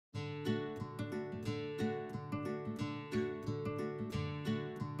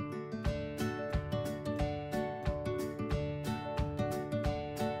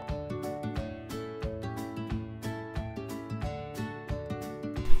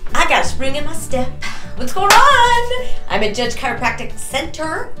got a spring in my step. What's going on? I'm at Judge Chiropractic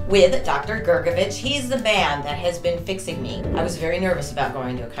Center with Dr. Gergovich. He's the man that has been fixing me. I was very nervous about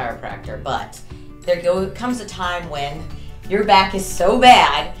going to a chiropractor, but there comes a time when your back is so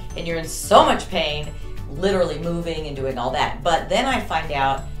bad and you're in so much pain, literally moving and doing all that. But then I find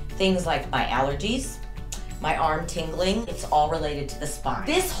out things like my allergies, my arm tingling, it's all related to the spine.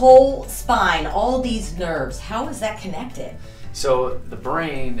 This whole spine, all these nerves, how is that connected? So the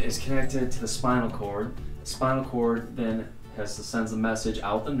brain is connected to the spinal cord. The spinal cord then sends the message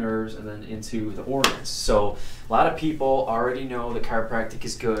out the nerves and then into the organs. So a lot of people already know that chiropractic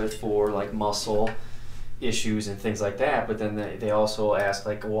is good for like muscle issues and things like that, but then they also ask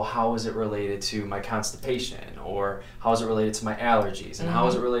like, well, how is it related to my constipation, or how is it related to my allergies, and how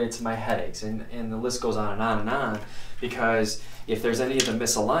is it related to my headaches, and the list goes on and on and on, because if there's any of the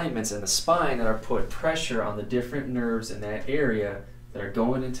misalignments in the spine that are put pressure on the different nerves in that area that are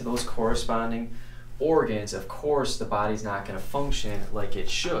going into those corresponding organs, of course the body's not going to function like it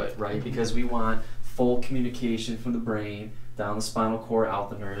should, right? Because we want full communication from the brain down the spinal cord,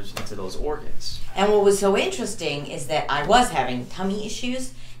 out the nerves, into those organs. And what was so interesting is that I was having tummy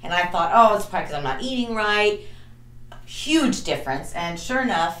issues, and I thought, oh, it's probably because I'm not eating right. Huge difference. And sure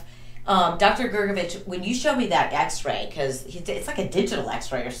enough, Dr. Gergovich, when you showed me that x-ray, because it's like a digital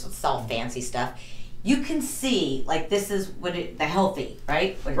x-ray, or it's all fancy stuff, you can see, like, this is what the healthy,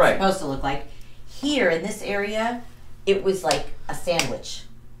 right? What it's supposed to look like. Here, in this area, it was like a sandwich.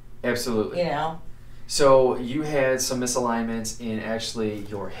 Absolutely. You know? So you had some misalignments in actually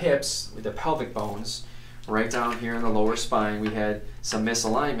your hips with the pelvic bones. Right down here in the lower spine, we had some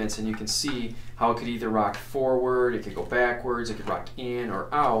misalignments, and you can see how it could either rock forward, it could go backwards, it could rock in or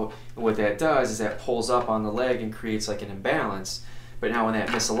out. And what that does is that pulls up on the leg and creates like an imbalance. But now when that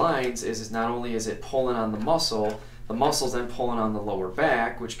misaligns, is not only is it pulling on the muscle's then pulling on the lower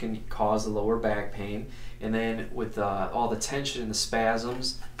back, which can cause the lower back pain. And then with all the tension and the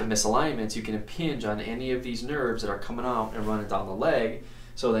spasms, the misalignments, you can impinge on any of these nerves that are coming out and running down the leg.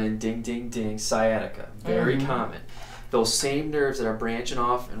 So then ding, ding, ding, sciatica, very common. Those same nerves that are branching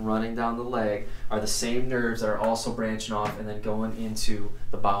off and running down the leg are the same nerves that are also branching off and then going into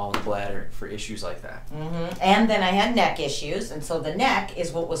the bowel and the bladder for issues like that. And then I had neck issues, and so the neck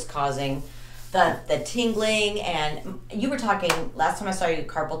is what was causing the tingling. And you were talking, last time I saw you,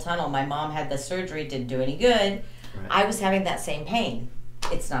 carpal tunnel. My mom had the surgery, didn't do any good. I was having that same pain.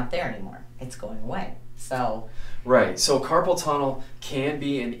 It's not there anymore. It's going away. So. Right, so carpal tunnel can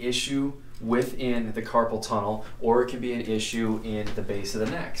be an issue within the carpal tunnel, or it can be an issue in the base of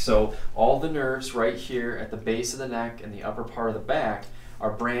the neck. So all the nerves right here at the base of the neck and the upper part of the back are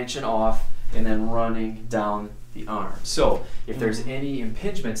branching off and then running down the arm. So if there's any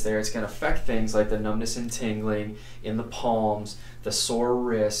impingements there, it's going to affect things like the numbness and tingling in the palms, the sore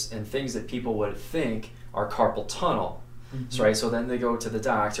wrists, and things that people would think are carpal tunnel. So then they go to the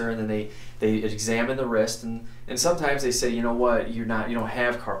doctor, and then they examine the wrist, and sometimes they say, you know what, you don't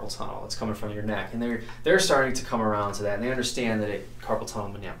have carpal tunnel, it's coming from your neck. And they're starting to come around to that, and they understand that carpal tunnel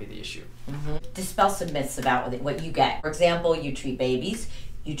may not be the issue. Dispel some myths about what you get. For example, you treat babies,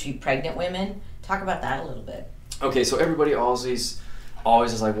 you treat pregnant women. Talk about that a little bit. Okay, so everybody always is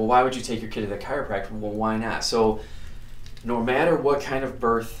like, well, why would you take your kid to the chiropractor? Well, why not? So no matter what kind of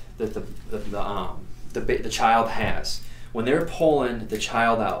birth that the child has, when they're pulling the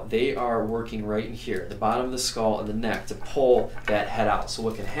child out, they are working right in here, the bottom of the skull and the neck, to pull that head out. So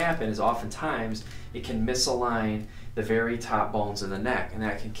what can happen is oftentimes it can misalign the very top bones in the neck, and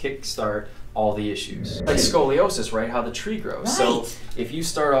that can kickstart all the issues. Like scoliosis, right? How the tree grows. So if you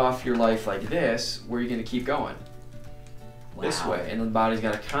start off your life like this, where are you going to keep going? This way. And the body's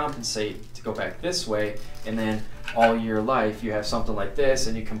got to compensate to go back this way, and then all your life you have something like this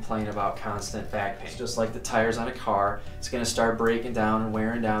and you complain about constant back pain. It's just like the tires on a car. It's going to start breaking down and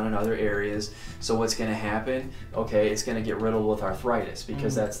wearing down in other areas. So what's going to happen? Okay, it's going to get riddled with arthritis,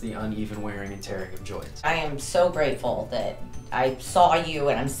 because that's the uneven wearing and tearing of joints. I am so grateful that I saw you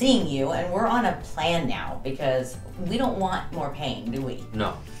and I'm seeing you, and we're on a plan now, because we don't want more pain, do we?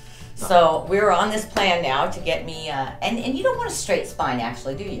 No. So we're on this plan now to get me, and you don't want a straight spine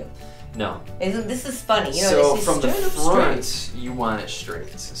actually, do you? No. This is funny. You know, so from the front, you want it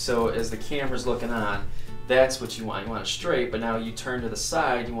straight. So as the camera's looking on, that's what you want. You want it straight, but now you turn to the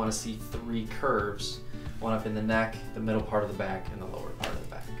side, you want to see 3 curves. One up in the neck, the middle part of the back, and the lower part of the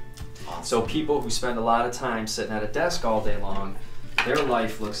back. Awesome. So people who spend a lot of time sitting at a desk all day long, their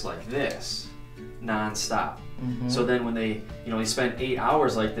life looks like this, non-stop. So then when they spend 8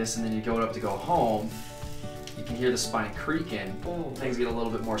 hours like this, and then you go up to go home, you can hear the spine creaking. Things get a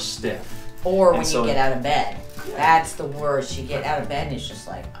little bit more stiff. Or when you get out of bed. That's the worst. You get out of bed and it's just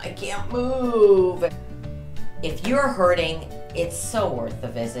like, I can't move. If you're hurting, it's so worth the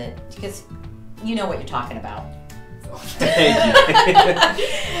visit because you know what you're talking about. Thank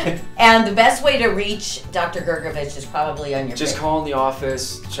you. And the best way to reach Dr. Gergovich is probably on your Just call in the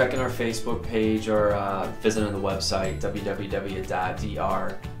office, check in our Facebook page, or visit on the website,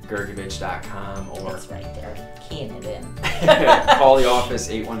 www.drgergovich.com. Or That's right there, keying it in. call the office,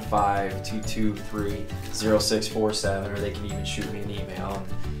 815-223-0647, or they can even shoot me an email. And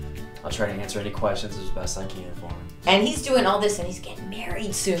I'll try to answer any questions as best I can for them. And he's doing all this and he's getting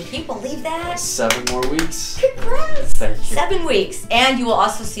married soon. Can you believe that? 7 more weeks. Congrats! Thank you. 7 weeks. And you will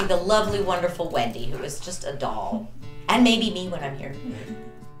also see the lovely, wonderful Wendy, who is just a doll. And maybe me when I'm here.